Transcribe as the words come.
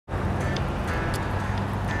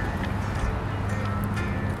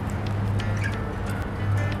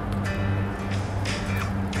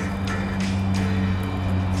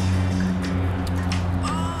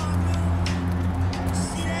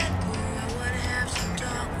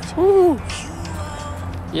Woo.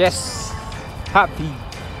 Yes, happy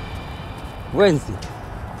Wednesday.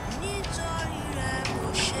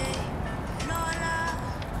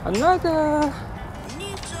 Another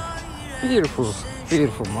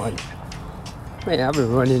beautiful morning. Man, I've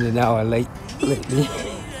been running an hour late lately.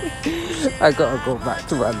 I gotta go back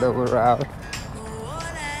to my lower round.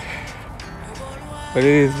 But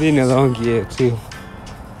it has been a long year too.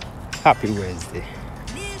 Happy Wednesday.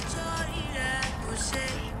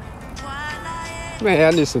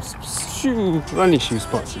 Man, I need some running shoe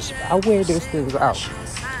sponsorship. I wear those things out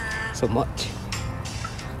so much.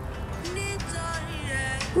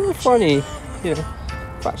 Really funny, you know.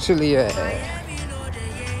 Actually,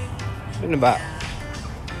 in about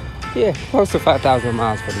close to 5,000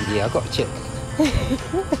 miles for the year. I got to check.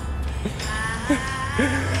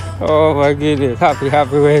 Oh my goodness! Happy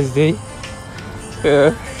Wednesday.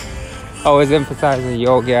 I was emphasizing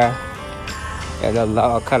yoga and a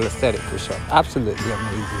lot of calisthenic push-up. Absolutely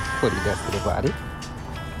amazing what it does to the body.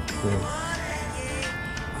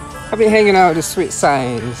 I've been hanging out with the Sweet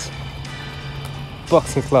Science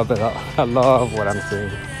Boxing Club a lot. I love what I'm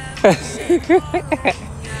saying.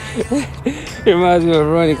 It reminds me of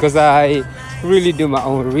running because I really do my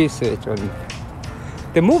own research on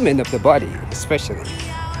the movement of the body, especially.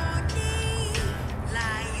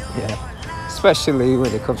 Yeah, especially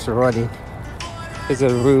when it comes to running. There's a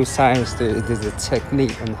real science to it. There's a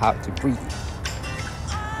technique on how to breathe.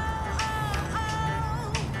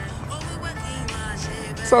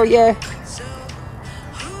 So yeah,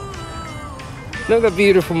 another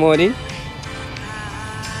beautiful morning.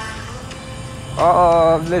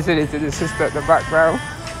 Oh, I'm listening to the sister at the background.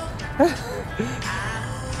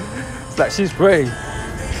 It's like she's praying.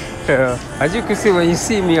 Yeah. As you can see when you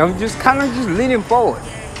see me, I'm just kind of leaning forward.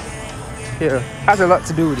 Yeah, has a lot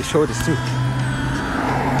to do with the shoulders too.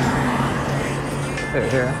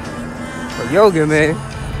 Yeah. But yoga, man.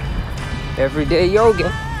 Everyday yoga.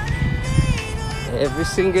 Every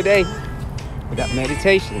single day. With that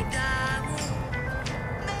meditation.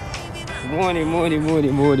 Morning.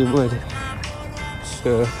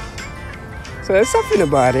 So there's something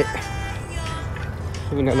about it.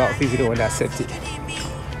 Even a lot of people don't want to accept it.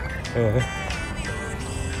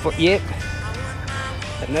 But yep,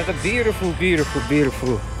 another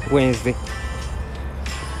beautiful Wednesday.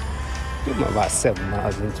 I'm about 7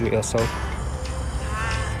 miles into it or so.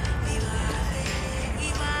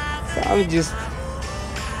 So I'm just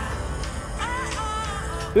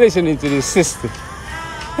listening to this sister.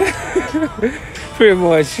 Pretty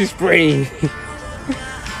much, she's praying.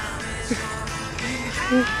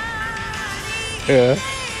 Yeah.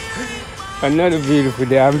 Another beautiful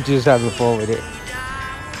day. I'm just having fun with it.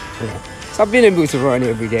 Yeah. So I've been able to run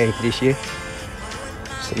every day this year.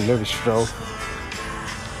 Just a little stroll.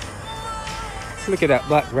 Look at that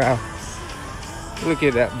background. Look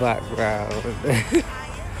at that background.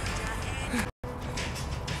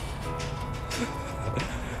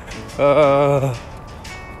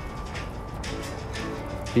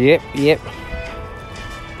 Yep.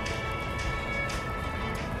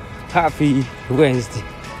 Happy Wednesday.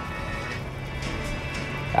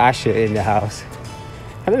 Asher in the house.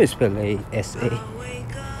 How do I spell A-S-A?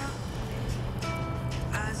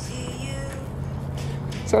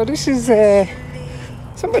 So this is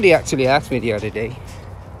somebody actually asked me the other day.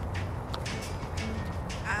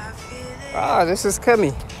 This is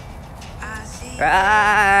coming.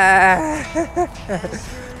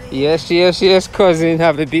 Yes, cousin.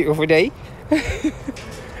 Have a beautiful day. I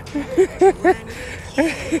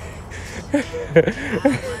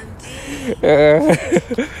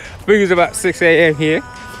think it's about 6 a.m. here.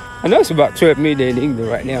 I know it's about 12 midday in England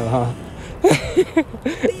right now, huh?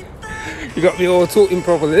 You got me all talking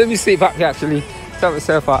properly. Let me see if I can actually tell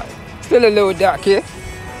myself out. Still a little dark here.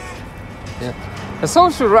 Yeah. The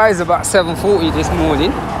sun should rise about 7:40 this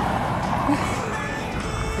morning.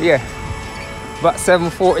 Yeah. About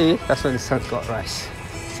 7:40, that's when the sun's got to rise.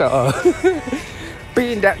 So,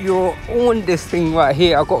 being that you're on this thing right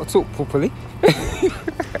here, I've got to talk properly.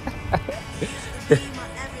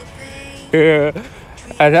 Yeah.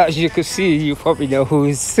 And as you can see, you probably know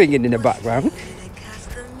who's singing in the background.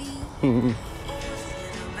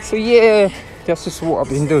 So yeah, that's just what I've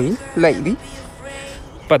been doing lately.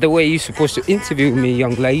 But the way you're supposed to interview me,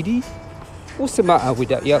 young lady, what's the matter with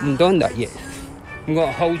that? You haven't done that yet. I'm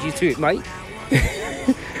gonna hold you to it, mate.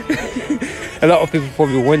 A lot of people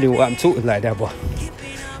probably wondering why I'm talking like that, but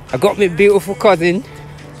I got my beautiful cousin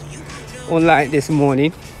online this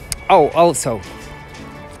morning. Oh, also,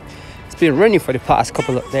 it's been running for the past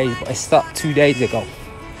couple of days, but I started 2 days ago.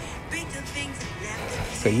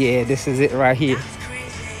 So yeah, this is it right here.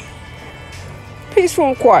 peaceful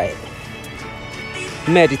and quiet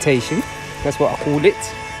meditation. That's what I call it.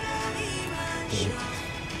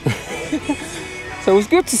 So it was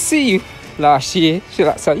good to see you last year, should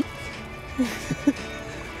I say?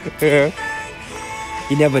 Yeah.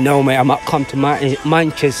 You never know, mate. I might come to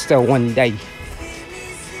Manchester one day.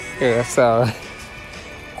 Yeah, so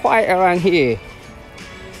quiet around here.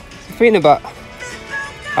 The thing about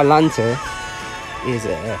Atlanta is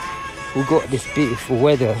we got this beautiful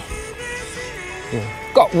weather. Yeah.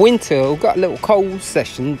 Got winter, we got a little cold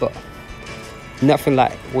session, but nothing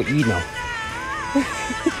like what you know.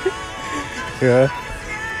 Yeah.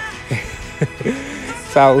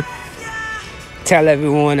 So tell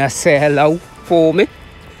everyone I say hello for me.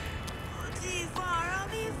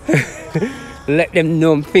 Let them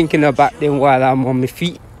know I'm thinking about them while I'm on my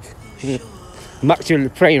feet. I'm actually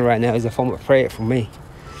praying right now as a form of prayer for me.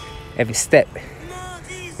 Every step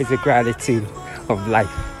is a gratitude of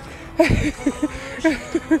life.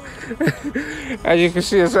 As you can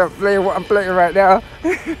see, I'm playing what I'm playing right now.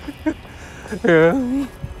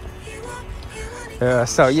 Yeah.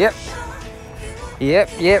 So yep,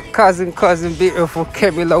 cousin, beautiful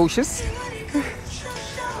Kemilocious.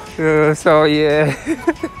 So yeah,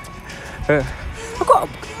 I've got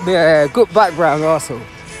a good background also.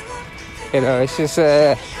 You know, it's just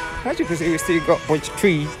as you can see, we still got a bunch of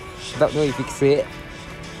trees. Don't know if you can see it.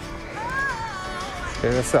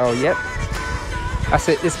 So yep, I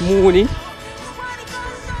said this morning,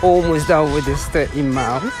 almost done with this 30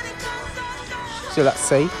 miles. So let's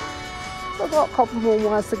say I've got a couple more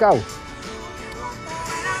miles to go.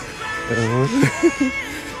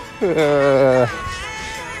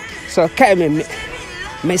 So Kevin,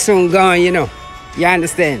 me soon gone, you know. You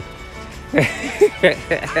understand?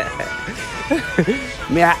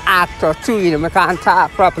 Me an actor too, you know. I can't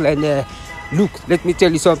talk properly. And look, let me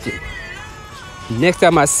tell you something. Next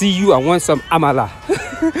time I see you, I want some amala.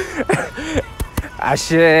 I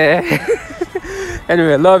share.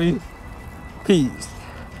 Anyway, love you. Peace.